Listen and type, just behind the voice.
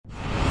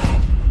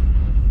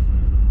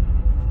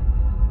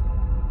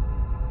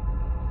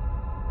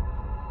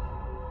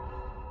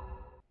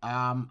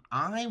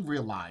I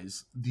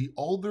realize the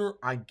older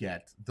I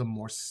get, the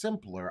more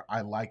simpler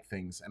I like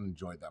things and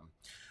enjoy them.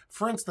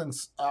 For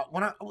instance,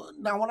 when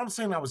I'm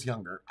saying I was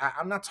younger,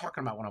 I'm not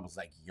talking about when I was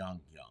like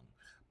young.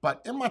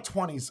 But in my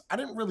 20s, I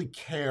didn't really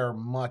care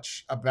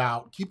much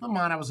about. Keep in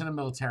mind, I was in the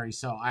military,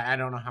 so I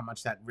don't know how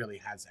much that really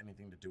has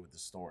anything to do with the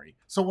story.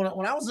 So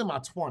when I was in my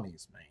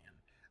 20s, man,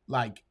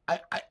 like I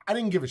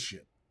didn't give a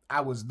shit.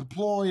 I was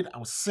deployed. I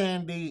was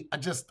sandy. I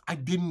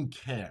didn't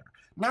care.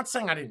 Not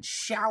saying I didn't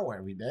shower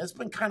every day. It's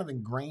been kind of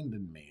ingrained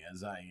in me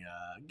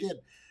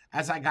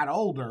as I got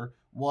older.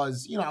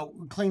 Was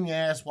clean your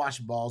ass, wash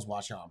your balls,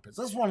 wash your armpits.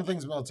 That's one of the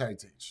things the military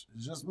teach.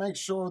 Just make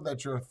sure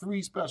that your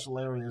 3 special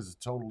areas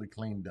are totally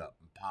cleaned up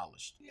and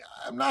polished. Yeah,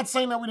 I'm not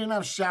saying that we didn't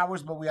have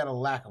showers, but we had a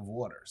lack of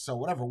water. So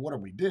whatever water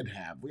we did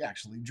have, we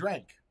actually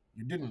drank.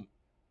 You didn't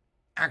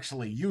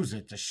actually use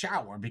it to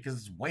shower because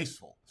it's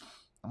wasteful.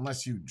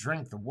 Unless you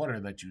drink the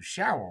water that you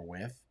shower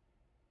with,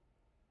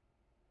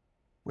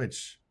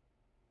 which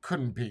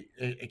couldn't be,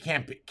 it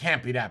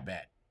can't be that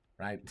bad,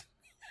 right?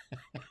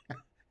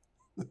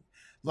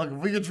 Look, if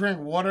we could drink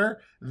water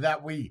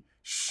that we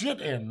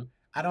shit in,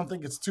 I don't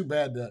think it's too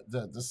bad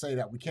to say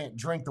that we can't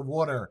drink the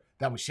water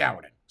that we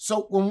showered in.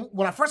 So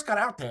when I first got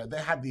out there, they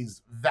had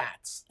these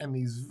vats, and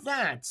these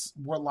vats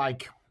were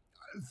like,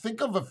 think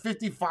of a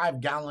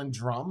 55-gallon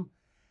drum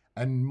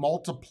and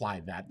multiply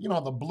that.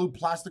 The blue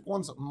plastic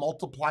ones,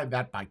 multiply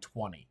that by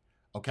 20,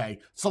 okay?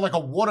 So like a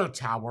water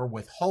tower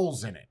with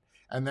holes in it.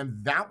 And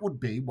then that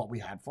would be what we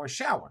had for a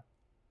shower.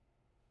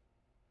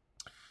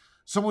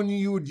 So when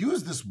you would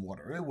use this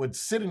water, it would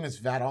sit in this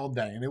vat all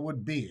day, and it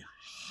would be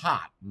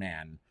hot,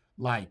 man.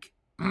 Like,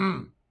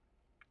 you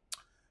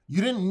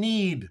didn't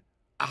need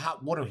a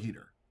hot water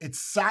heater. It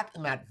sat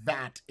in that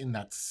vat in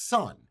that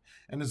sun.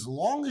 And as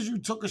long as you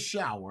took a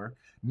shower,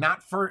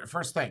 not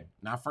first thing.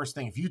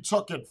 If you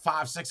took it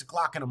 5, 6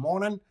 o'clock in the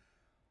morning,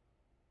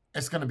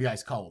 it's going to be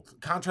ice cold.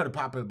 Contrary to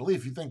popular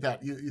belief, you think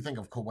that you think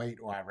of Kuwait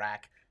or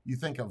Iraq, you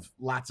think of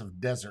lots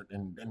of desert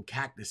and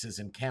cactuses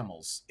and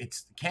camels. It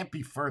can't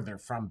be further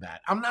from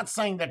that. I'm not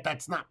saying that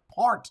that's not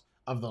part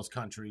of those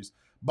countries,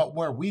 but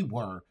where we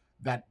were,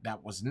 that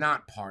was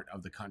not part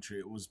of the country.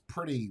 It was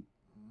pretty,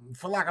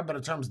 for lack of better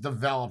terms,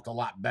 developed a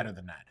lot better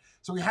than that.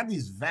 So we had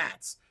these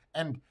vats,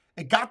 and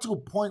it got to a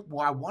point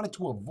where I wanted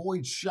to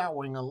avoid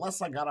showering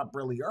unless I got up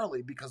really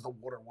early because the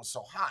water was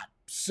so hot.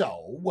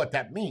 So what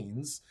that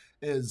means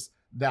is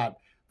that,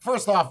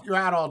 first off, you're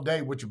out all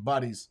day with your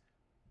buddies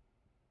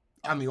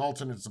on the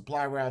alternate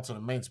supply routes or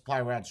the main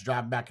supply routes,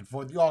 driving back and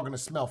forth. You're all going to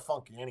smell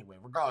funky anyway,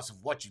 regardless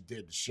of what you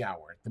did to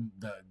shower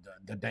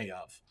the day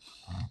of.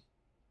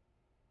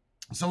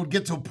 So it would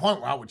get to a point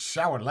where I would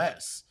shower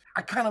less.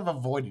 I kind of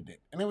avoided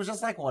it, and it was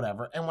just like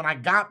whatever. And when I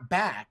got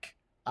back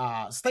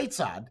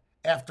stateside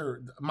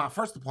after my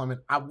first deployment,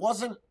 I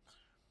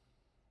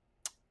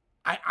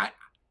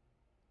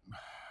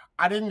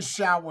didn't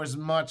shower as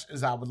much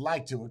as I would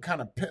like to. It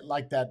kind of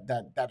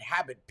that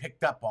habit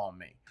picked up on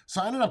me.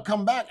 So I ended up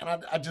coming back,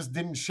 and I just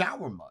didn't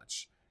shower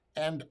much.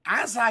 And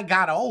as I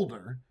got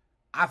older,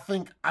 I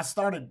think I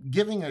started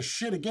giving a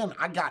shit again.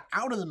 I got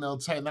out of the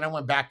military, and then I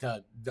went back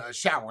to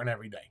showering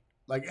every day.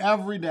 Like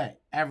every day.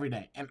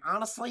 And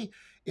honestly,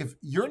 if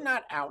you're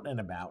not out and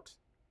about,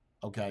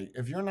 okay,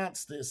 if you're not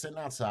sitting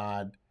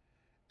outside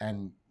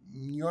and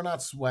you're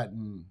not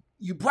sweating,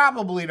 you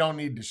probably don't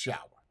need to shower.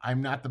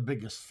 I'm not the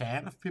biggest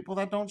fan of people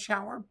that don't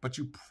shower, but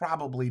you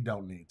probably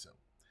don't need to.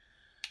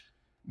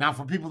 Now,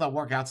 for people that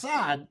work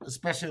outside,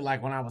 especially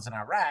like when I was in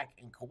Iraq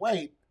and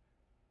Kuwait,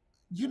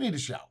 you need to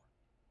shower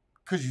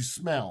because you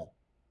smell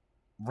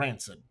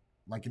rancid,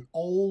 like an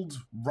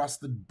old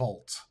rusted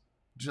bolt.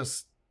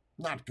 Just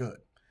not good.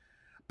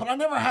 But I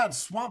never had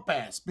swamp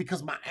ass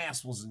because my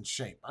ass was in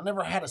shape. I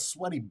never had a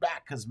sweaty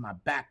back because my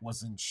back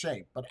was in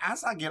shape. But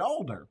as I get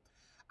older,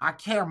 I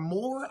care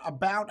more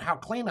about how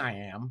clean I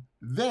am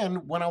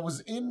than when I was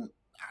in,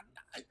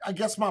 I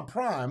guess, my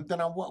prime, than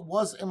I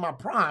was in my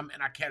prime,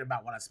 and I cared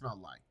about what I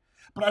smelled like.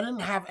 But I didn't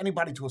have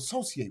anybody to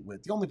associate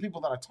with. The only people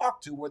that I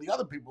talked to were the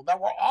other people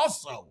that were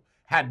also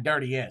had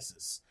dirty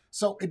asses.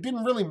 So it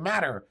didn't really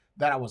matter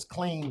that I was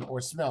clean or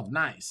smelled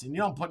nice. And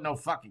you don't put no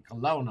fucking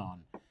cologne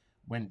on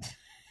when...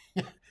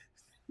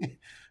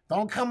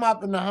 Don't come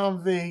up in the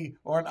Humvee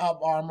or an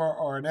Up Armor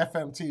or an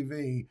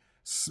FMTV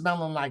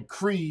smelling like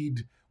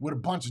Creed with a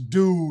bunch of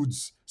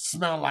dudes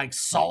smelling like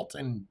salt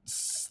and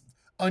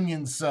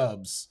onion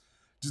subs.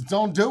 Just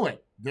don't do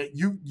it.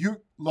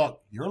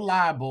 Look, you're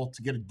liable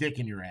to get a dick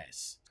in your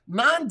ass.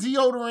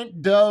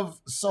 Non-deodorant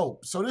Dove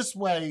soap. So this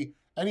way,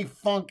 any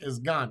funk is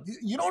gone.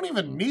 You don't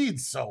even need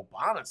soap,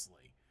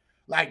 honestly.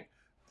 Like,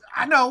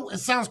 I know it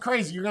sounds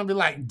crazy. You're going to be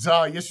like,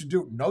 duh, yes you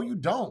do. No, you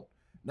don't.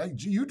 No,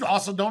 you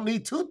also don't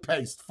need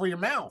toothpaste for your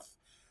mouth,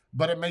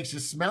 but it makes you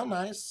smell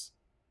nice,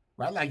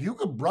 right? Like you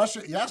could brush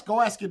it. Yes,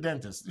 go ask your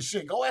dentist.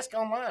 Shit, go ask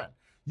online.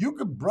 You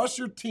could brush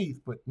your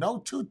teeth with no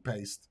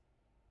toothpaste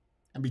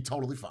and be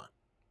totally fine.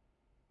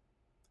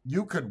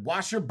 You could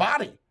wash your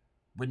body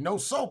with no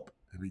soap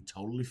and be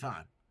totally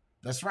fine.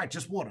 That's right,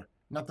 just water,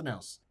 nothing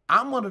else.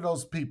 I'm one of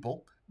those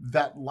people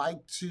that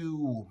like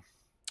to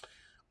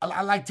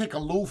I like take a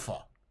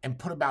loofah and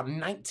put about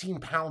 19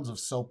 pounds of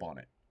soap on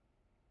it.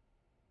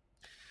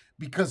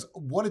 Because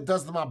what it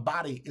does to my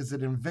body is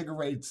it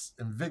invigorates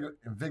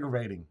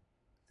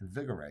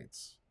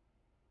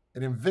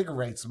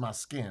my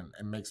skin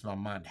and makes my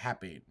mind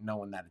happy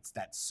knowing that it's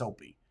that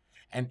soapy.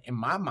 And in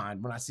my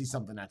mind, when I see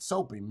something that's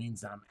soapy, it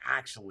means that I'm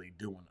actually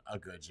doing a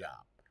good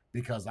job.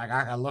 Because like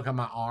I look at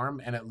my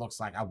arm and it looks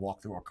like I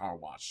walked through a car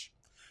wash.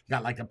 You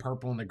got like the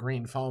purple and the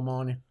green foam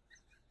on you.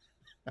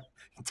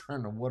 You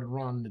turn the water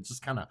on and it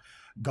just kind of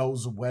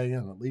goes away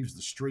and it leaves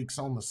the streaks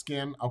on the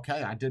skin.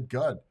 Okay, I did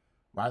good.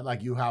 Right?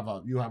 Like you have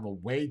a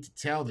way to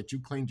tell that you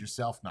cleaned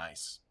yourself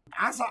nice.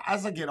 As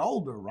I get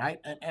older, right?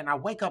 And I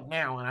wake up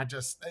now and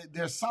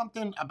there's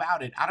something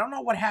about it. I don't know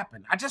what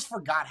happened. I just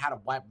forgot how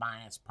to wipe my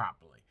ass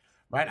properly.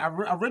 Right?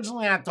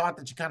 Originally, I thought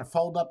that you kind of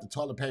fold up the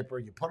toilet paper,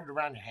 you put it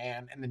around your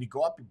hand, and then you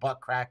go up your butt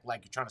crack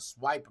like you're trying to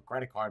swipe a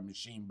credit card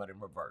machine, but in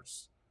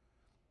reverse.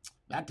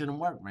 That didn't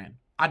work, man.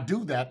 I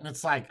do that, and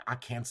it's like, I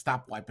can't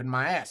stop wiping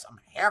my ass. I'm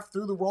half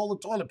through the roll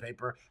of toilet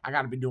paper. I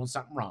got to be doing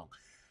something wrong.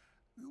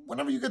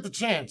 Whenever you get the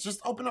chance,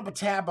 just open up a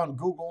tab on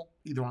Google,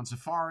 either on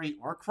Safari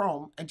or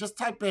Chrome, and just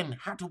type in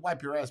how to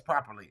wipe your ass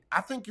properly.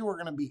 I think you are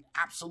going to be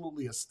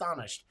absolutely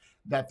astonished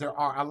that there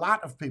are a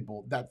lot of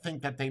people that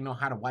think that they know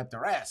how to wipe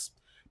their ass.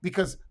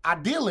 Because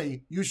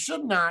ideally, you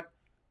should not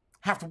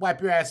have to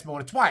wipe your ass more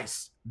than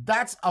twice.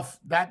 That's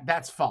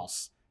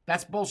false.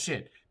 That's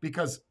bullshit.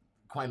 Because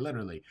quite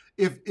literally,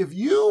 if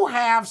you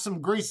have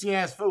some greasy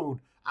ass food,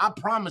 I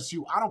promise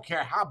you, I don't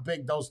care how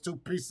big those 2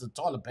 pieces of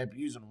toilet paper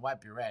you're using to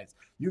wipe your ass,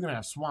 you're gonna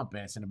have swamp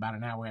ass in about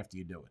an hour after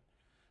you do it.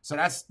 So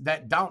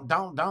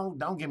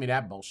don't give me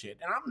that bullshit.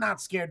 And I'm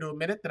not scared to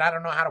admit it that I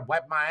don't know how to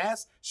wipe my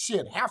ass.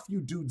 Shit, half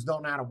you dudes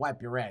don't know how to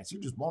wipe your ass.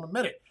 You just won't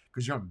admit it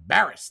because you're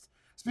embarrassed.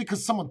 It's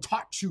because someone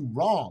taught you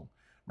wrong,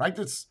 right?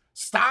 Just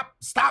stop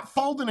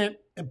folding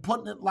it and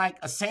putting it like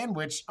a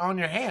sandwich on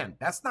your hand.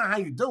 That's not how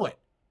you do it.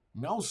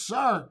 No,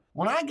 sir.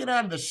 When I get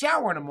out of the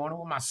shower in the morning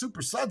with my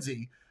super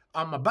sudsy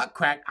on my butt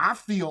crack, I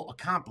feel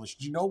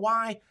accomplished. You know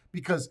why?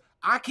 Because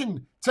I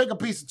can take a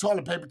piece of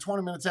toilet paper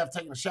 20 minutes after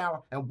taking a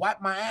shower and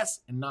wipe my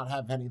ass and not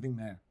have anything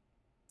there.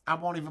 I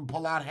won't even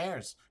pull out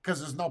hairs because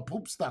there's no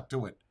poop stuck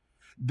to it.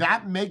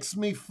 That makes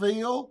me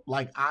feel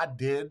like I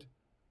did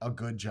a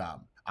good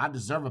job. I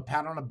deserve a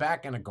pat on the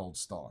back and a gold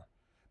star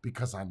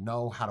because I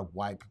know how to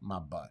wipe my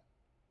butt.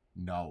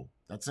 No,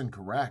 that's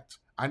incorrect.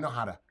 I know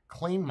how to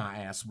clean my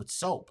ass with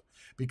soap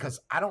because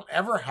I don't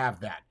ever have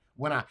that.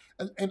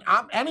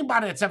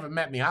 Anybody that's ever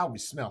met me, I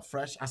always smell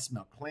fresh. I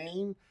smell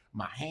clean.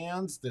 My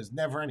hands, there's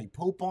never any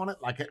poop on it.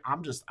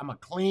 I'm a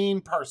clean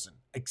person,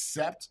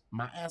 except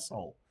my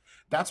asshole.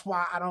 That's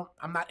why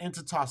I'm not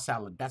into tossed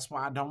salad. That's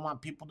why I don't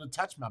want people to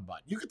touch my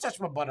butt. You can touch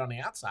my butt on the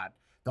outside.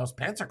 Those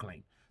pants are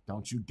clean.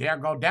 Don't you dare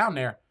go down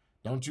there.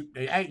 Don't you?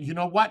 Hey, you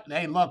know what?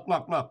 Hey, look.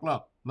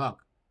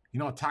 You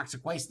know what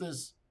toxic waste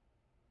is?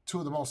 2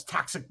 of the most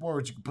toxic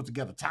words you can put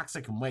together,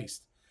 toxic and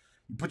waste.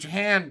 You put your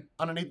hand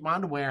underneath my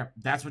underwear,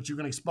 that's what you're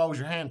going to expose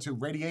your hand to.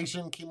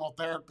 Radiation,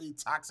 chemotherapy,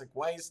 toxic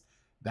waste.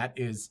 That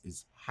is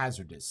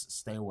hazardous.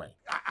 Stay away.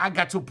 I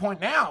got to a point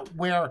now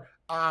where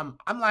I'm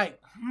like,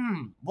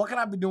 what could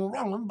I be doing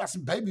wrong? Let me buy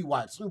some baby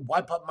wipes. Let me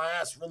wipe up my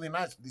ass really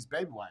nice with these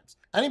baby wipes.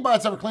 Anybody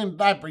that's ever cleaned a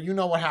diaper, you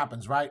know what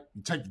happens, right?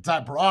 You take the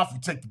diaper off, you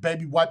take the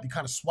baby wipe, you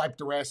kind of swipe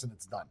their ass and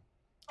it's done.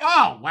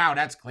 Oh, wow,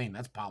 that's clean.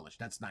 That's polished.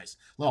 That's nice.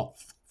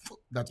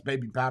 That's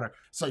baby powder.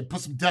 So you put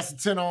some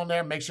Desitin on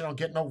there, make sure you don't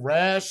get no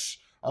rash.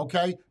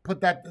 Okay,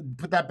 put that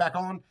back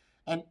on.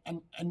 And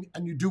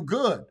you do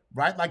good,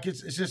 right? Like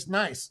it's just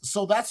nice.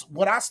 So that's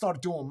what I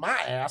started doing with my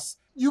ass.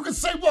 You can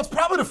say, well, it's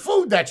probably the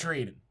food that you're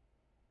eating.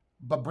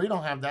 But Brie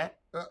don't have that.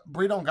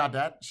 Brie don't got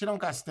that. She don't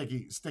got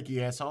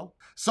sticky asshole.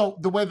 So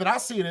the way that I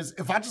see it is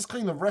if I just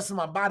clean the rest of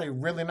my body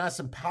really nice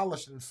and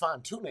polished and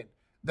fine-tune it,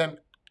 then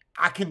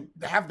I can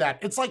have that.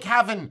 It's like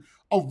having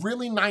a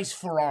really nice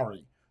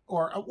Ferrari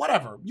or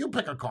whatever. You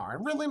pick a car, a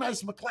really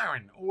nice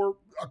McLaren or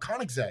a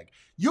Koenigsegg.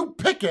 You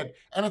pick it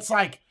and it's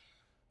like,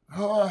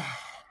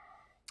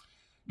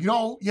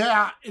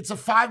 it's a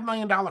 $5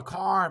 million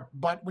car,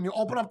 but when you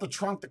open up the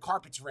trunk, the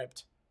carpet's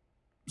ripped.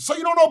 So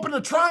you don't open the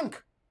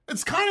trunk.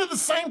 It's kind of the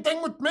same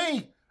thing with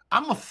me.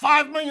 I'm a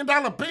 $5 million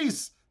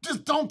piece.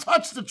 Just don't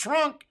touch the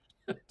trunk.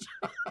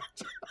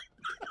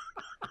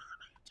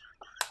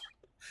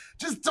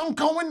 Just don't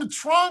go in the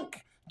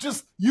trunk.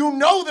 Just, you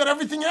know that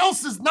everything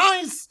else is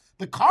nice.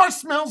 The car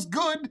smells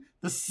good.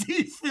 The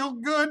seats feel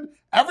good.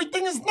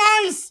 Everything is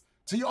nice.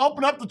 So you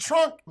open up the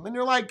trunk and then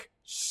you're like,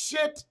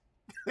 shit.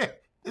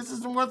 This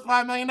isn't worth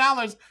 $5 million.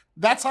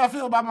 That's how I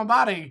feel about my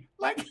body.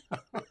 Like,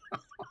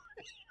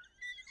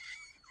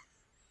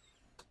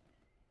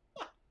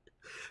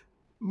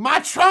 my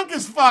trunk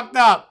is fucked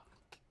up.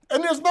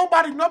 And there's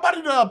nobody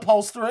to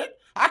upholster it.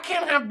 I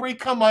can't have Bree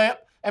come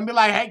up and be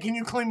like, hey, can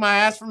you clean my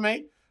ass for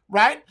me?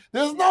 Right?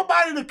 There's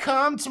nobody to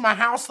come to my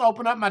house to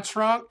open up my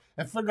trunk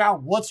and figure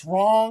out what's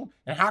wrong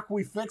and how can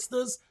we fix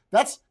this.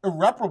 That's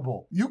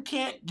irreparable. You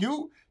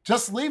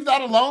just leave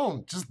that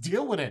alone. Just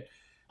deal with it.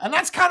 And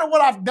that's kind of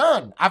what I've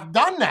done. I've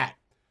done that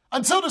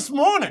until this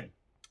morning.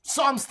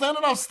 So I'm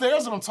standing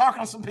upstairs and I'm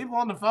talking to some people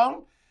on the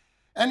phone.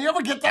 And you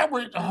ever get that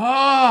where,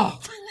 oh,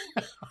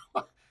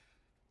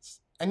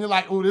 and you're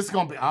like, oh, this is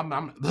going to be,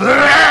 I'm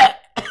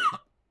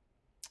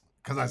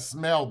because I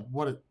smelled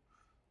what it,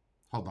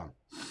 hold on.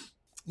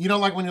 You know,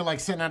 like when you're like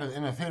sitting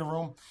in a theater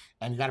room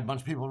and you got a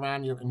bunch of people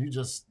around you and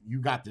you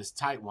got this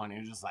tight one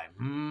and you're just like,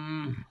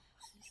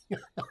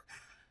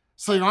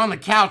 So you're on the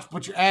couch,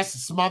 but your ass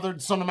is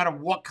smothered. So no matter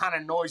what kind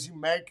of noise you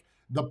make,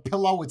 the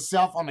pillow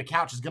itself on the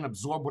couch is going to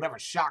absorb whatever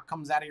shock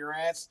comes out of your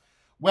ass.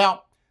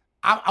 Well,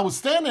 I was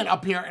standing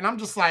up here and I'm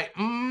just like,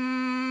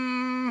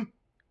 and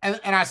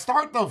I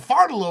start to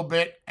fart a little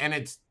bit and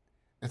it's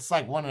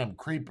like one of them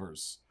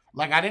creepers.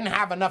 Like I didn't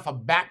have enough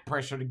of back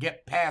pressure to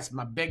get past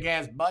my big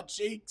ass butt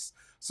cheeks.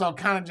 So it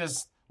kind of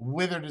just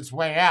withered its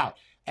way out.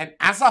 And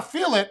as I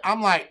feel it,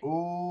 I'm like,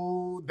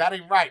 ooh, that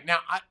ain't right. Now,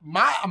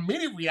 my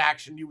immediate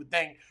reaction, you would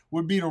think,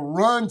 would be to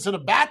run to the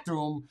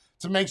bathroom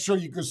to make sure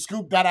you could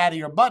scoop that out of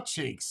your butt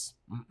cheeks.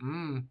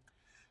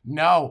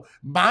 No,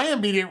 my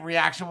immediate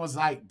reaction was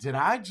like, did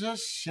I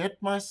just shit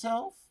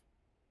myself?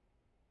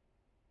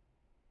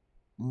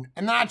 And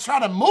then I try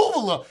to move a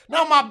little.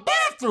 Now, my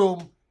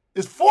bathroom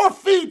is 4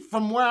 feet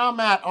from where I'm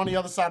at on the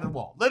other side of the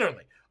wall.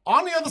 Literally.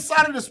 On the other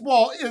side of this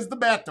wall is the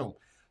bathroom.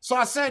 So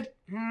I said,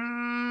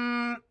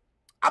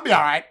 I'll be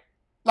all right.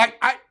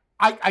 Like,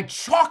 I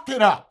chalked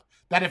it up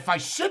that if I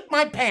shit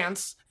my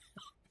pants,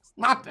 it's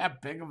not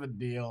that big of a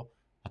deal.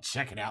 I'll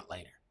check it out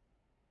later.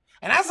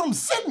 And as I'm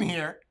sitting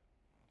here,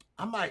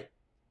 I'm like,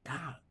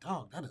 God,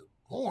 dog, that is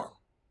warm.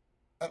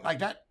 Like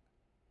that,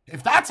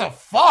 if that's a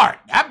fart,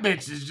 that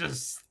bitch is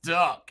just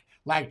stuck.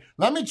 Like,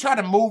 let me try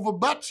to move a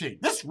butt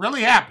cheek. This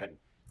really happened.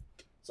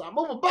 So I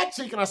move a butt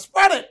cheek and I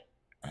spread it,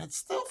 and it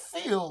still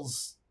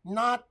feels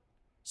not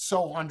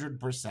so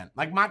 100%.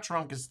 Like my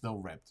trunk is still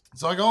ripped.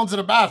 So I go into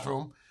the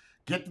bathroom,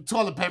 get the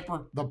toilet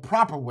paper the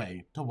proper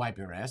way to wipe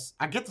your ass.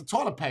 I get the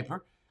toilet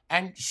paper,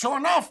 and sure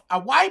enough, I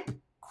wipe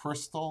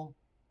crystal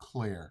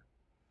clear.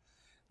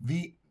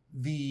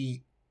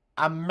 The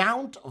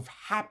amount of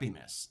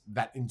happiness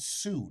that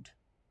ensued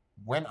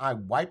when I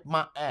wiped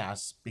my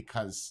ass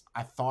because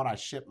I thought I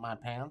shit my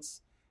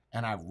pants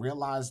and I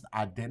realized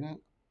I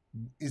didn't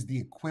is the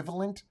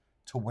equivalent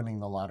to winning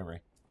the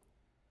lottery.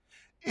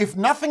 If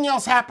nothing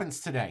else happens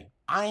today,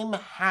 I'm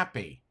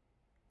happy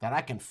that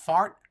I can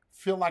fart,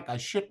 feel like I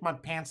shit my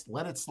pants,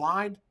 let it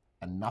slide,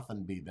 and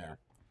nothing be there.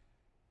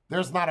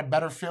 There's not a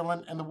better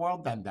feeling in the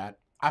world than that.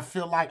 I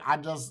feel like I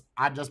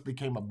just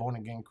became a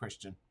born-again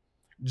Christian.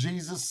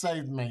 Jesus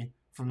saved me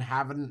from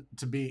having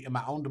to be in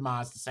my own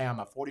demise to say I'm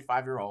a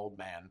 45-year-old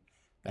man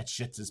that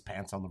shits his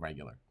pants on the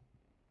regular.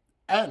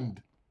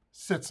 And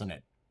sits in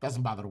it.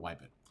 Doesn't bother to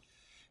wipe it.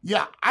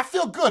 Yeah, I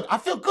feel good. I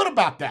feel good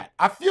about that.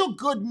 I feel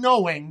good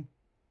knowing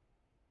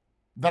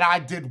that I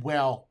did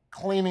well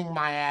cleaning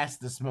my ass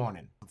this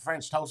morning.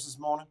 French toast this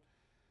morning.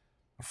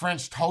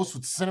 French toast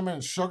with cinnamon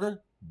and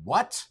sugar.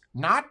 What?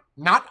 Not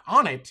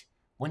on it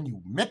when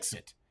you mix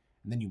it.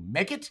 And then you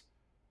make it.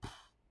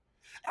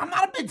 I'm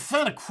not a big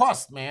fan of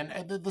crust,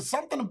 man. There's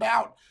something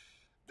about...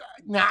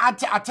 Now,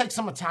 I take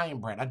some Italian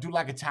bread. I do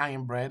like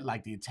Italian bread,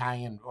 like the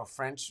Italian or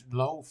French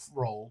loaf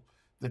roll.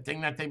 The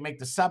thing that they make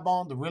the sub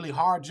on, the really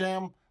hard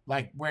jam,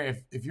 like where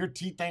if your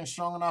teeth ain't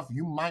strong enough,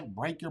 you might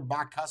break your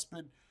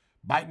bicuspid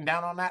biting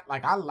down on that.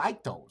 Like, I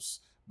like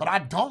those. But I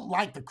don't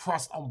like the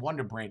crust on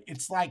Wonder Bread.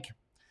 It's like,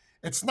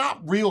 it's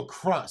not real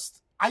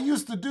crust. I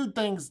used to do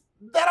things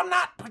that I'm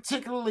not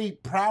particularly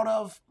proud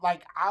of.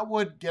 Like, I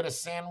would get a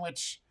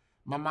sandwich.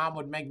 My mom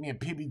would make me a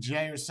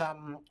PBJ or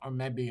something, or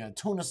maybe a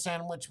tuna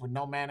sandwich with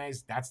no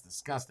mayonnaise. That's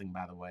disgusting,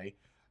 by the way.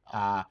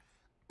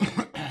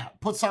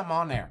 Put something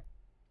on there.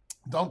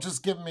 Don't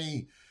just give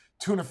me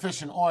tuna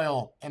fish and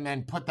oil and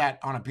then put that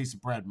on a piece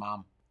of bread,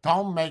 Mom.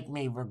 Don't make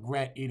me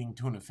regret eating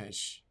tuna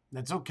fish.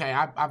 That's okay.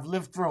 I've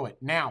lived through it.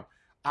 Now,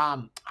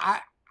 I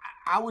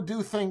would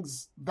do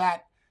things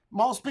that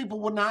most people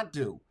would not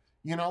do,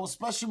 you know,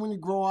 especially when you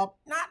grow up,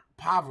 not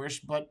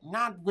impoverished, but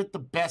not with the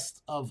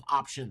best of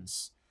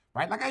options,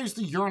 right? Like I used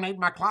to urinate in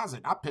my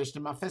closet. I pissed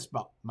in my fist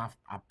bowl.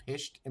 I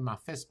pissed in my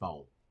fist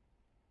bowl.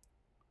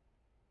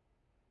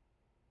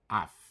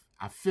 I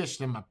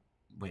fished in my,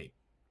 wait.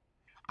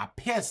 I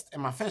pissed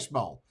in my fish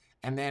bowl,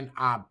 and then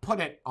I put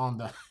it on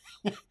the,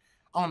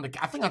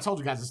 I think I told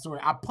you guys the story.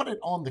 I put it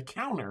on the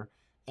counter,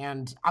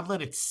 and I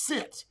let it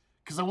sit,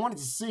 because I wanted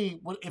to see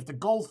if the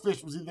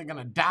goldfish was either going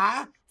to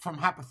die from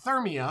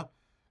hypothermia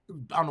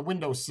on the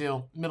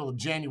windowsill, middle of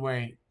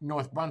January,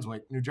 North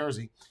Brunswick, New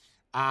Jersey.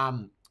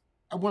 I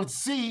wanted to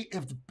see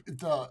if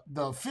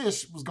the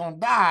fish was going to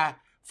die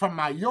from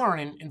my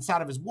urine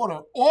inside of his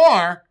water,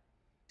 or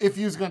if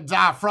he was going to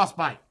die of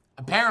frostbite.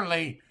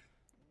 Apparently,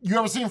 you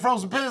ever seen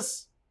frozen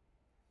piss?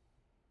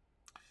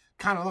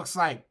 Kind of looks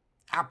like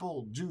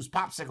apple juice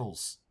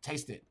popsicles.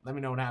 Taste it. Let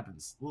me know what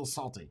happens. A little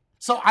salty.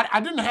 So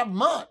I didn't have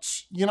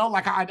much, you know,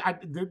 like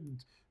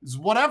it's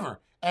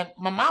whatever. And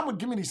my mom would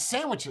give me these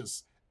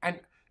sandwiches,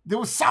 and there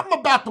was something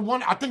about the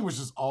one, I think it was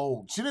just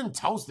old. She didn't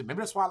toast it. Maybe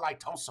that's why I like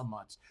toast so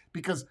much,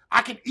 because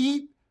I could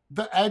eat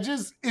the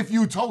edges if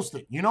you toast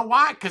it. You know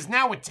why? Because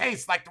now it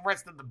tastes like the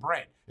rest of the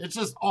bread. It's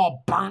just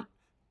all burnt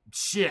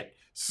shit.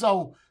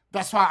 So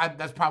that's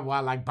probably why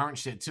I like burnt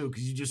shit too,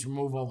 because you just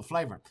remove all the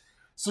flavor.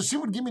 So she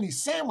would give me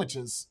these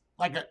sandwiches.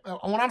 Like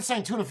when I'm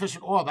saying tuna fish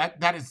and oil,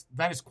 that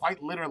is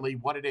quite literally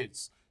what it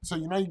is. So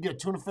you get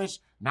tuna fish,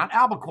 not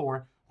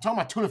albacore. I'm talking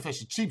about tuna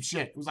fish, cheap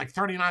shit. It was like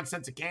 39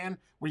 cents a can,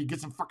 where you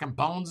get some fucking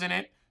bones in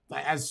it,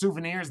 like, as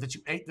souvenirs that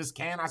you ate this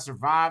can. I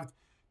survived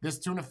this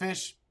tuna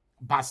fish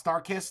by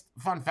StarKist.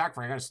 Fun fact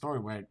for you, I got a story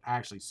where I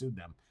actually sued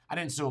them. I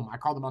didn't sue them. I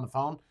called them on the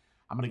phone.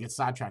 I'm going to get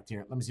sidetracked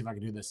here. Let me see if I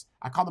can do this.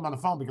 I called them on the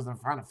phone because I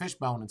found a fish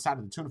bone inside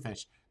of the tuna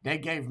fish. They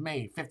gave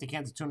me 50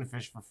 cans of tuna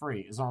fish for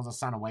free as long as I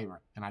signed a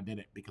waiver. And I did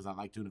it because I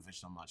like tuna fish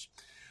so much.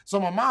 So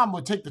my mom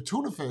would take the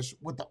tuna fish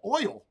with the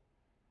oil,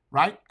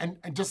 right? And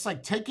just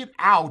like take it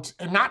out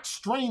and not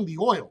strain the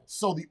oil.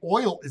 So the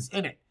oil is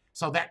in it.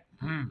 So that,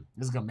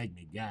 this is going to make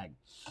me gag.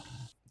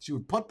 She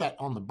would put that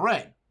on the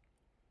bread.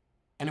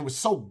 And it was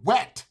so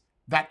wet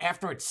that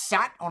after it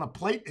sat on a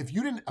plate, if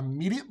you didn't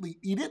immediately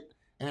eat it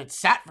and it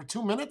sat for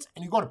 2 minutes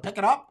and you go to pick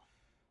it up,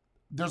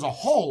 there's a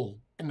hole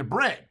in the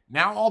bread.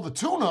 Now all the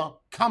tuna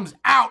comes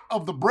out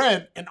of the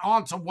bread and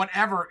onto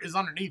whatever is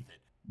underneath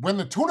it. When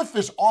the tuna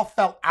fish all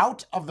fell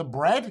out of the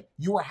bread,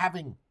 you were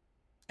having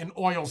an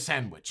oil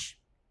sandwich.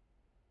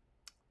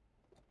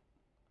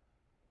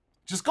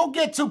 Just go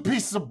get 2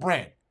 pieces of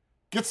bread.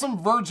 Get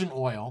some virgin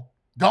oil.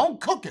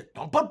 Don't cook it.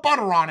 Don't put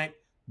butter on it.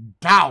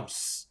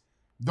 Douse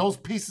those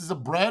pieces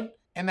of bread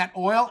in that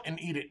oil and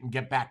eat it and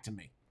get back to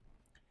me.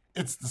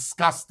 It's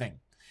disgusting.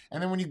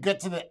 And then when you get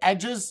to the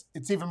edges,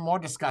 it's even more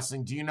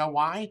disgusting. Do you know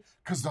why?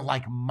 Because they're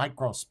like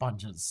micro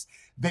sponges.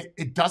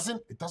 It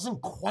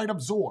doesn't quite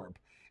absorb.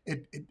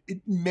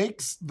 It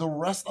makes the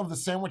rest of the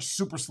sandwich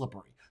super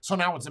slippery. So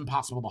now it's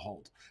impossible to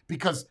hold.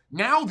 Because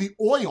now the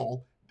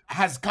oil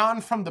has gone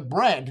from the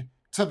bread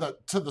to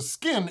the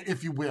skin,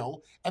 if you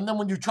will. And then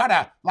when you try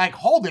to like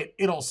hold it,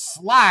 it'll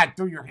slide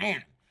through your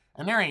hand.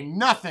 And there ain't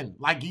nothing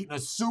like eating a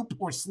soup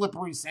or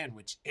slippery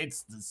sandwich.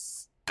 It's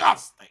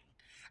disgusting.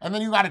 And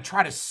then you got to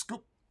try to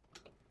scoop.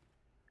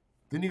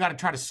 Then you got to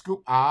try to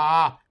scoop.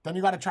 Then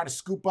you got to try to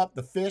scoop up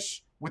the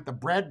fish with the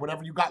bread,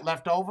 whatever you got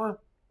left over.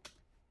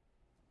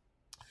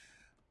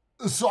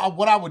 So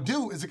what I would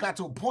do is it got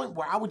to a point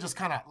where I would just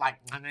kind of like,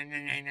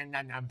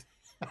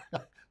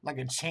 like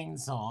a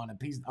chainsaw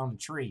on a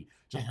tree.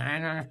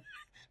 And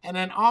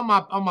then on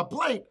my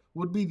plate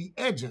would be the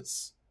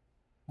edges.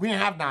 We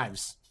didn't have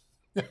knives.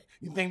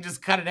 You think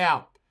just cut it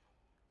out.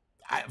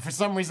 For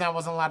some reason, I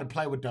wasn't allowed to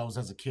play with those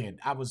as a kid.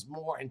 I was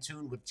more in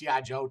tune with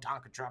G.I. Joe,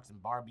 Tonka trucks, and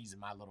Barbies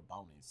and My Little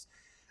Ponies,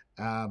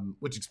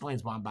 which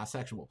explains why I'm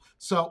bisexual.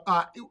 So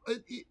I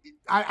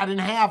didn't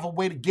have a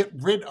way to get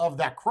rid of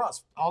that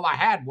crust. All I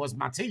had was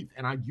my teeth,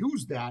 and I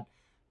used that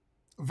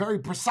very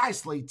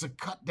precisely to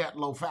cut that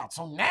loaf out.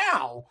 So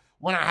now,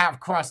 when I have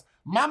crust,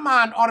 my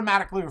mind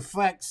automatically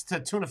reflects to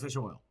tuna fish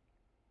oil.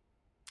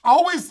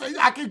 Always,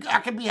 I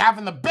could be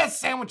having the best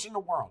sandwich in the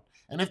world,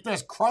 and if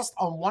there's crust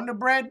on Wonder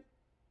Bread,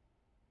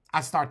 I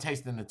start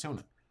tasting the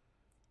tuna.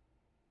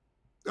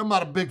 I'm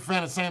not a big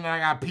fan of saying that I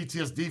got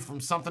PTSD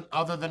from something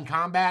other than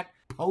combat.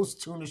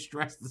 Post-tuna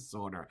stress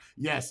disorder.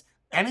 Yes,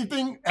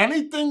 anything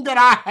that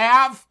I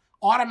have,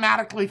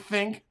 automatically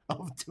think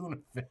of tuna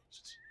fish.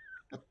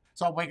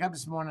 So I wake up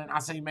this morning, I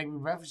say, you make me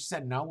breakfast? She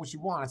said, no, what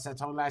you want? I said, I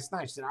told her last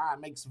night. She said, all right,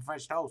 make some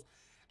French toast.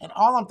 And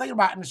all I'm thinking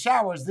about in the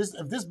shower is this: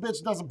 if this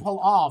bitch doesn't pull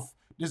off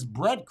this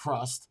bread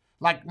crust,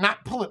 like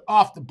not pull it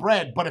off the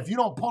bread, but if you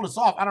don't pull this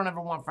off, I don't ever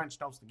want French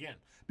toast again.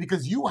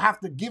 Because you have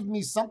to give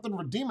me something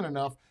redeeming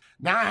enough.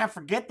 Now I have to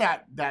forget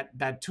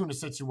that tuna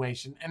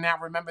situation, and now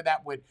remember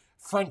that with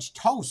French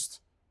toast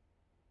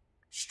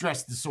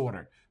stress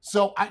disorder.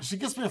 So she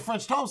gets me a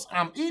French toast, and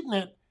I'm eating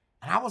it,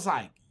 and I was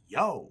like,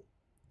 yo,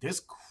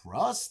 this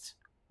crust?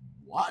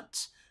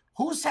 What?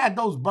 Who's had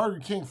those Burger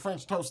King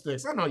French toast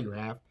sticks? I know you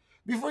have.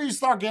 Before you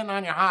start getting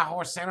on your high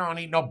horse saying I don't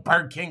eat no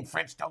Burger King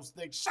French toast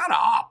sticks, shut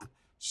up.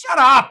 Shut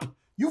up.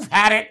 You've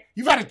had it.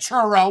 You've had a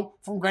churro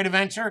from Great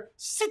Adventure.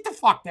 Sit the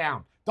fuck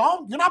down.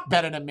 You're not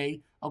better than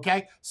me,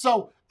 okay?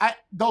 So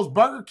those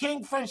Burger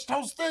King French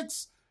toast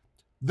sticks,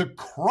 the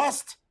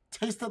crust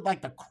tasted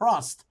like the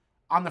crust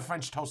on the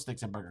French toast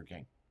sticks at Burger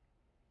King.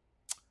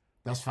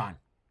 That's fine.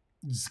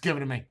 Just give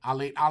it to me.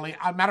 I'll eat.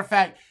 Matter of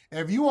fact,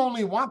 if you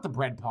only want the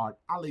bread part,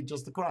 I'll eat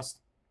just the crust.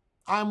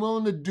 I'm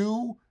willing to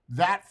do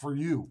that for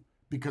you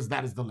because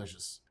that is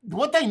delicious.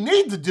 What they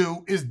need to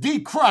do is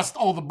decrust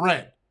all the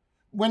bread.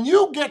 When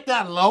you get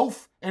that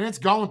loaf and it's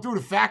going through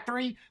the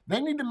factory, they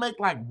need to make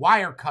like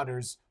wire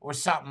cutters or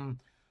something,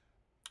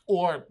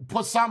 or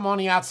put something on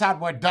the outside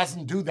where it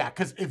doesn't do that.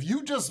 Because if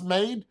you just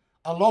made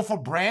a loaf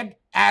of bread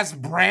as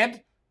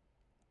bread,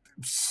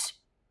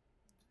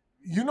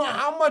 you know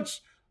how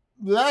much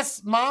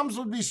less moms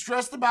would be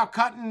stressed about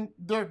cutting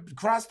the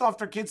crust off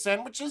their kids'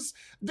 sandwiches?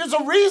 There's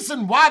a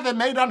reason why they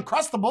made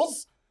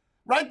Uncrustables,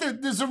 right?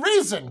 There's a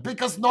reason,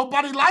 because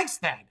nobody likes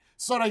that.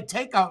 So they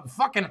take a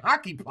fucking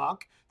hockey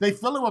puck, they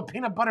fill it with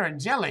peanut butter and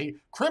jelly,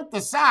 crimp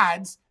the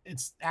sides.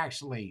 It's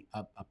actually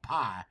a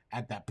pie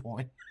at that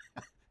point.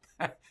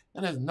 And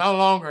and it's no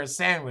longer a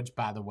sandwich,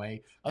 by the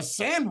way. A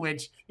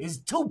sandwich is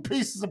 2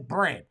 pieces of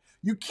bread.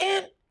 You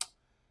can't,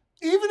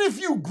 even if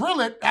you grill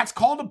it, that's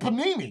called a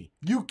panini.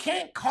 You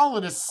can't call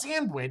it a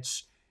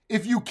sandwich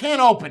if you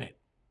can't open it.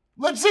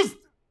 Let's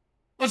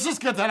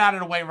just get that out of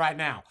the way right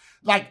now.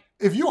 Like,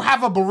 if you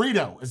have a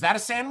burrito, is that a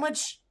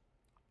sandwich?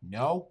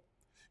 No.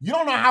 You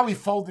don't know how he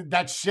folded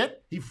that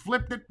shit. He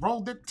flipped it,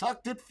 rolled it,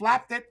 tucked it,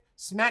 flapped it,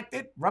 smacked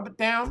it, rub it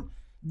down.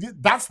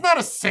 That's not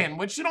a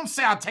sandwich. You don't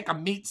say, I'll take a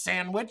meat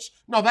sandwich.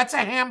 No, that's a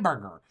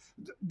hamburger.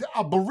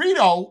 A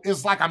burrito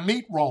is like a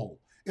meat roll.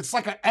 It's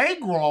like an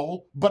egg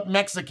roll, but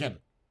Mexican.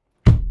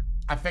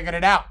 I figured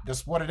it out.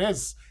 That's what it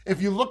is.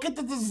 If you look at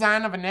the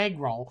design of an egg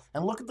roll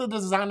and look at the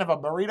design of a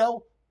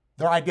burrito,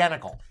 they're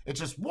identical. It's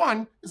just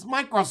one is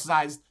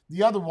micro-sized,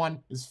 the other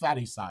one is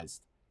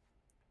fatty-sized.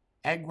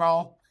 Egg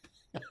roll.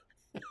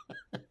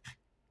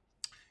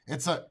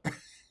 It's a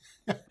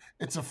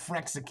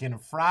Frexican, a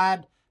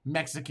fried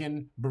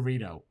Mexican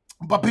burrito.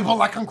 But people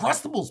like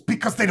Uncrustables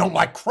because they don't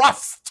like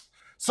crust.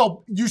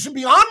 So you should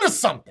be onto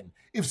something.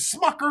 If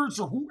Smuckers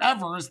or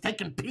whoever is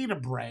taking pita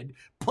bread,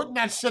 putting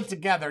that shit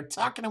together,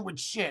 tucking it with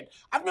shit,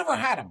 I've never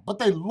had them, but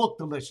they look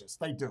delicious.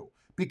 They do.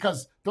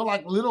 Because they're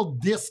like little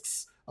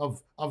discs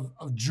of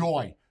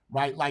joy,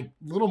 right? Like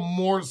little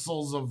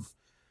morsels of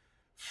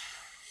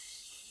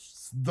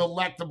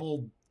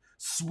delectable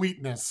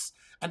sweetness.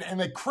 And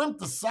they crimp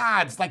the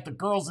sides like the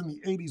girls in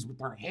the 80s with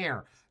their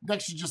hair.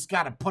 Next, you just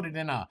got to put it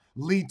in a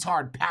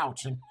leotard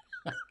pouch and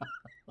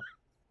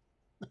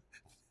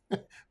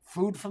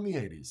food from the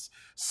 80s.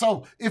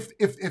 So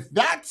if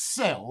that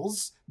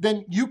sells,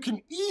 then you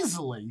can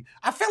easily,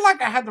 I feel like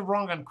I had the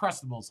wrong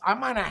Uncrustables. I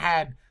might have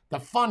had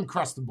the Fun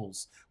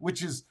Crustables,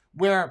 which is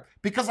where,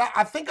 because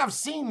I think I've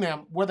seen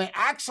them where they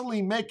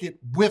actually make it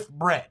with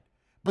bread.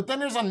 But then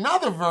there's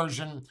another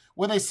version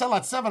where they sell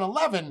at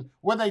 7-Eleven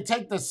where they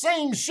take the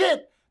same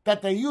shit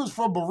that they use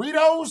for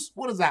burritos.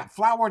 What is that?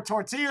 Flour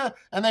tortilla,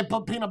 and they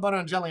put peanut butter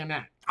and jelly in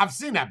that. I've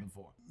seen that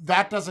before.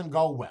 That doesn't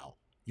go well.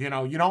 You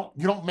know, you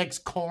don't mix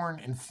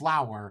corn and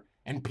flour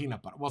and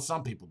peanut butter. Well,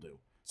 some people do.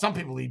 Some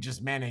people eat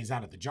just mayonnaise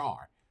out of the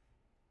jar.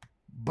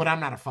 But I'm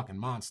not a fucking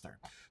monster.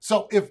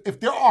 So if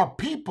there are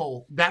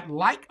people that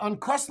like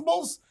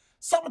Uncrustables,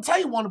 so I'm gonna tell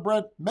you, Wonder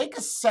Bread, make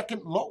a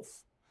second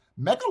loaf.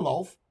 Make a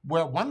loaf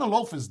where when the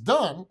loaf is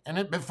done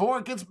and before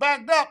it gets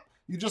bagged up,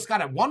 you just got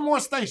it one more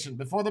station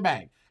before the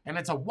bag. And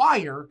it's a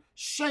wire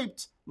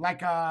shaped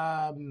like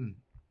for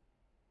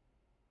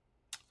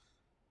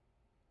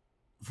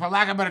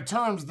lack of better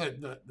terms,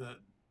 the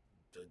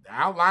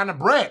outline of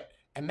bread.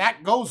 And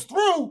that goes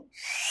through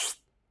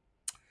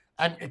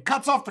and it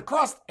cuts off the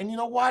crust. And you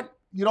know what?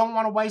 You don't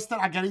want to waste it.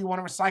 I get it. You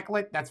want to recycle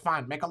it. That's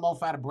fine. Make a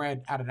loaf out of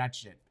bread out of that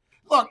shit.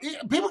 Look,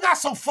 people got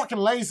so fucking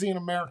lazy in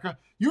America.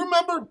 You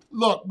remember,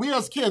 look, we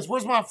as kids,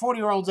 where's my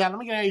 40-year-olds at? Let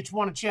me get each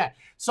one in chat.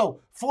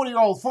 So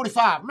 40-year-old,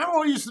 45. Remember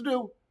what we used to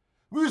do?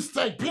 We used to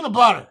take peanut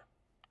butter.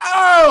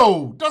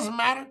 Oh, doesn't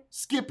matter.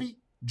 Skippy,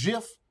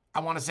 Jif. I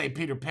want to say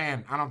Peter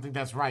Pan. I don't think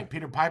that's right.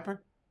 Peter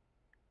Piper?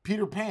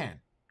 Peter Pan.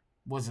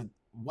 Wasn't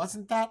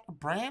that a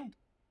brand?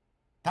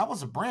 That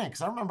was a brand,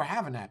 because I remember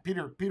having that.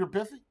 Peter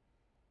Piffy?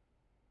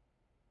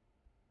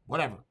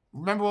 Whatever.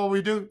 Remember what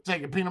we do?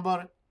 Take a peanut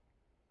butter,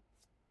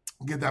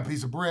 get that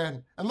piece of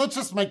bread, and let's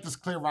just make this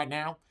clear right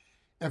now.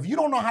 If you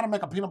don't know how to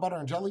make a peanut butter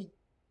and jelly,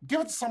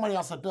 give it to somebody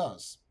else that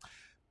does.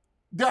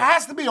 There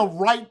has to be a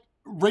right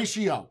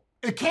ratio.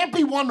 It can't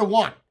be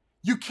 1-to-1.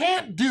 You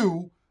can't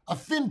do a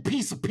thin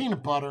piece of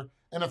peanut butter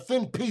and a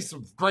thin piece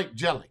of grape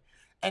jelly.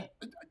 And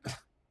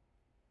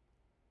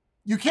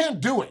you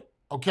can't do it,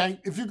 okay?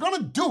 If you're going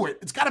to do it,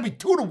 it's got to be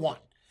 2-to-1.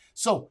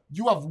 So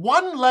you have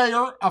one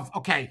layer of,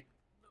 okay,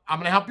 I'm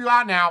going to help you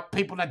out now,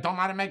 people that don't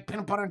know how to make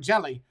peanut butter and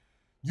jelly.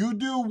 You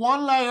do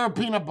one layer of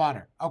peanut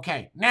butter.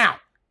 Okay, now,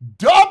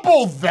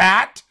 double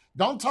that.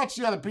 Don't touch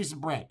the other piece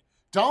of bread.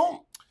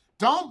 Don't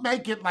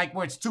make it like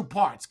where it's 2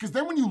 parts. Because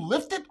then when you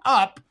lift it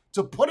up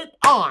to put it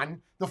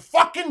on, the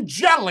fucking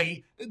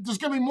jelly, there's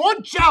going to be more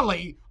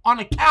jelly on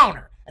the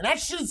counter. And that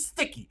shit is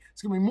sticky.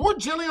 It's going to be more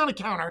jelly on the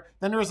counter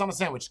than there is on a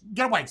sandwich.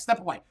 Get away. Step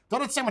away. Throw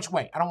that sandwich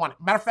away. I don't want it.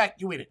 Matter of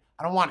fact, you eat it.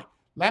 I don't want it.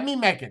 Let me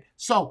make it.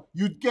 So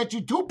you get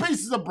you 2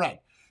 pieces of bread.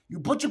 You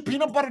put your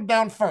peanut butter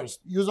down first.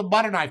 Use a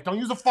butter knife. Don't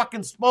use a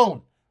fucking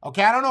spoon.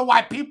 Okay? I don't know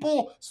why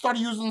people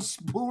started using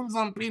spoons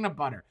on peanut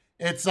butter.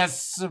 It's a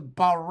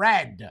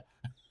spread.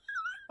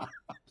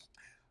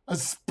 A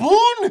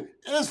spoon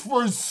is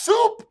for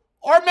soup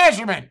or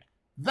measurement.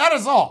 That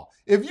is all.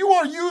 If you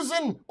are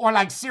using, or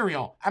like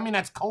cereal, I mean,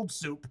 that's cold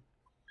soup.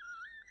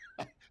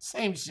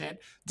 Same shit.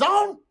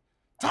 Don't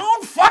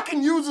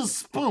fucking use a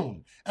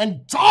spoon.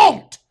 And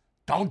don't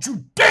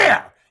you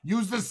dare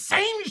use the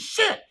same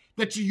shit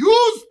that you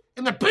use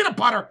in the peanut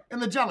butter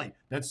and the jelly.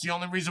 That's the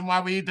only reason why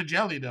we eat the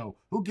jelly, though.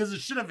 Who gives a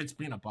shit if it's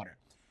peanut butter?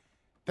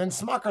 Then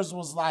Smuckers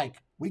was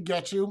like, we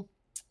get you.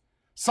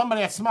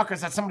 Somebody at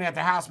Smuckers had somebody at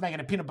their house making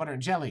a peanut butter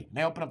and jelly. And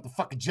they opened up the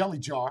fucking jelly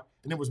jar,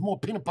 and there was more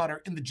peanut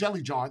butter in the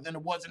jelly jar than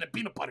there was in the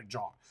peanut butter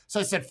jar. So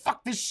I said,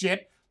 fuck this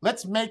shit.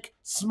 Let's make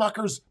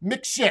Smuckers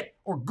mix shit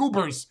or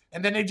goobers.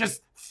 And then they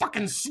just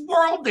fucking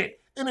swirled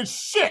it in a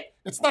shit.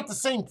 It's not the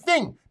same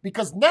thing,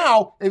 because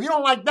now, if you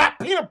don't like that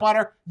peanut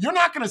butter, you're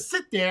not going to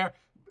sit there,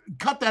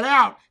 cut that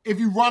out if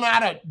you run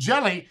out of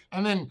jelly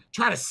and then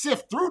try to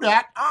sift through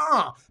that.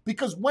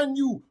 Because when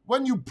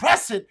you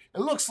press it, it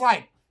looks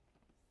like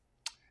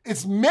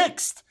it's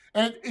mixed,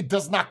 and it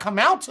does not come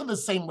out to the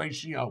same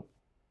ratio.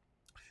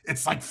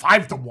 It's like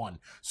 5-to-1.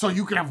 So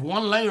you can have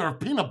one layer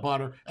of peanut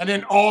butter and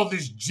then all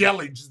this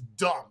jelly just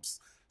dumps.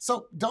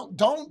 So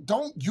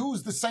don't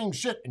use the same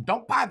shit, and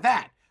don't buy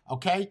that,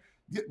 okay?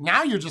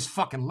 Now you're just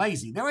fucking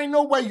lazy. There ain't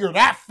no way you're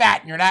that fat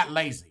and you're that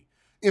lazy.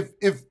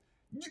 If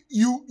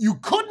you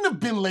couldn't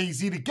have been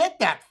lazy to get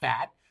that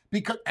fat,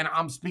 because, and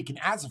I'm speaking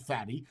as a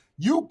fatty,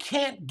 you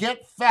can't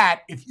get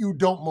fat if you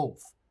don't move,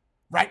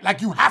 right?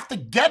 Like, you have to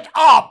get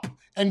up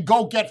and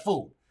go get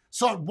food.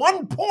 So at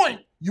one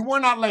point, you were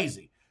not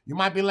lazy. You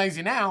might be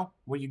lazy now,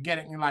 where you get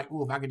it and you're like,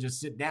 ooh, if I could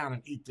just sit down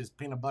and eat this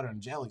peanut butter and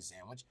jelly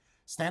sandwich,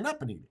 stand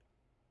up and eat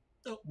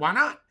it. Why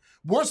not?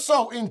 We're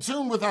so in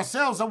tune with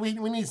ourselves that we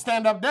need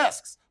stand-up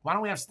desks. Why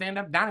don't we have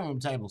stand-up dining room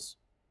tables?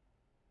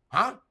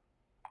 Huh?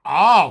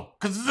 Oh,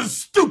 because it's a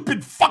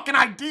stupid fucking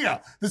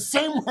idea. The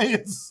same way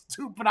it's a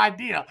stupid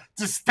idea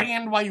to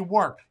stand while you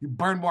work. You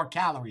burn more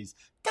calories.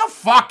 Get the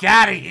fuck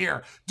out of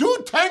here.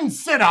 Do 10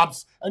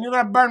 sit-ups and you're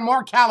going to burn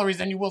more calories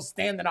than you will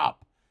standing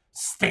up.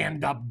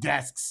 Stand-up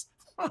desks.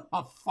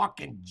 A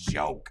fucking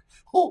joke.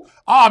 Oh,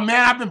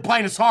 man, I've been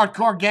playing this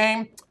hardcore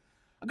game.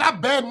 I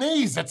got bad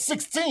knees at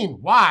 16.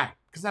 Why?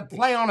 Because I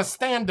play on a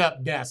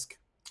stand-up desk.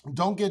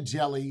 Don't get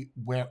jelly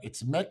where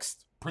it's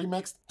mixed,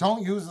 pre-mixed.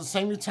 Don't use the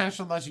same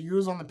utensil that you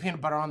use on the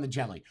peanut butter on the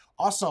jelly.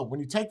 Also, when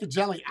you take the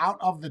jelly out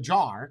of the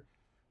jar,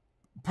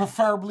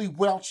 preferably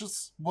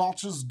Welch's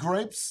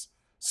grapes,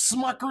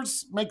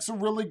 Smucker's makes a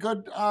really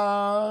good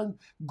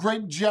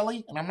grape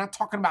jelly. And I'm not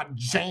talking about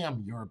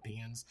jam,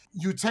 Europeans.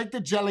 You take the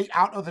jelly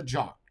out of the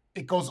jar.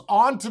 It goes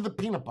onto the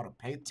peanut butter.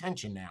 Pay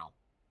attention now.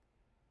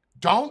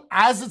 Don't,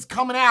 as it's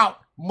coming out,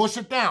 mush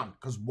it down.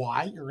 Because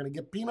why? You're going to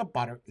get peanut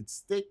butter. It's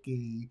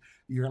sticky.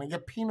 You're going to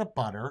get peanut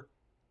butter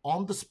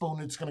on the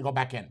spoon. It's going to go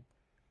back in.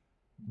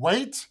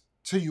 Wait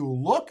till you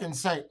look and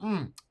say,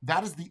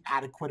 that is the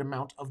adequate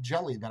amount of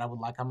jelly that I would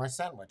like on my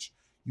sandwich.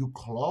 You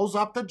close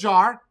up the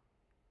jar.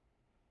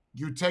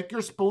 You take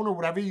your spoon or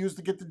whatever you use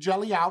to get the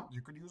jelly out.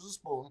 You could use a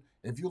spoon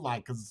if you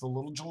like, because it's a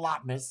little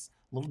gelatinous,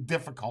 a little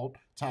difficult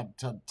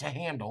to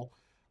handle.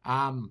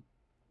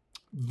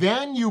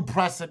 Then you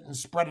press it and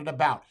spread it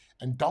about.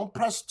 And don't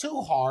press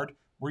too hard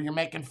where you're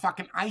making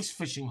fucking ice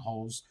fishing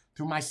holes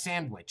through my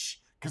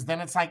sandwich. Because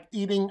then it's like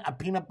eating a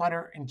peanut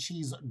butter and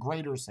cheese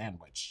grater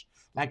sandwich.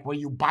 Like where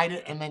you bite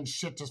it and then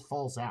shit just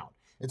falls out.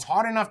 It's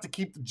hard enough to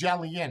keep the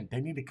jelly in.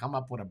 They need to come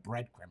up with a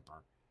bread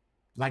crimper.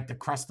 Like the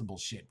Crustable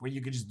shit, where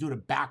you could just do the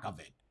back of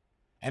it.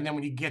 And then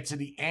when you get to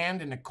the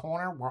end in the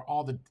corner where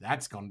all the,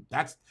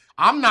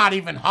 I'm not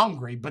even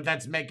hungry, but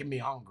that's making me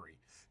hungry.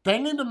 They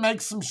need to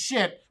make some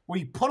shit where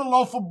you put a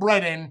loaf of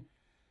bread in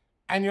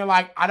and you're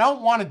like, I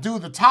don't want to do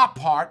the top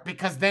part,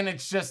 because then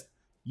it's just,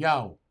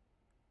 yo.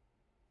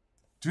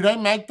 Do they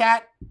make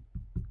that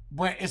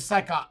where it's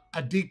like a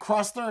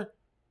decruster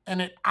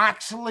and it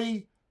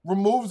actually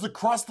removes the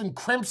crust and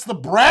crimps the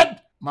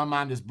bread? My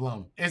mind is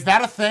blown. Is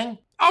that a thing?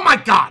 Oh my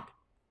God.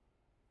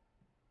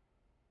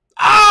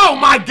 Oh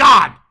my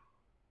God.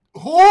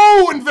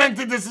 Who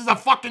invented this is a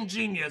fucking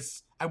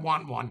genius. I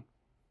want one.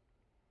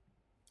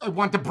 I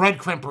want the bread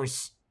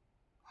crimpers.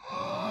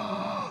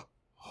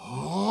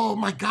 Oh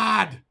my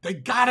God. They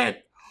got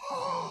it.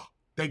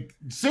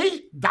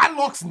 See? That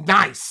looks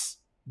nice.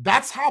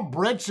 That's how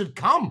bread should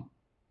come.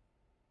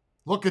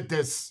 Look at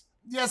this.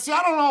 Yeah, see,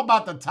 I don't know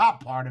about the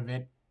top part of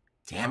it.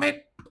 Damn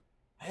it.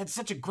 I had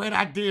such a great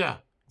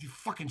idea. You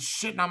fucking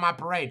shitting on my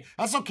parade.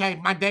 That's okay.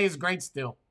 My day is great still.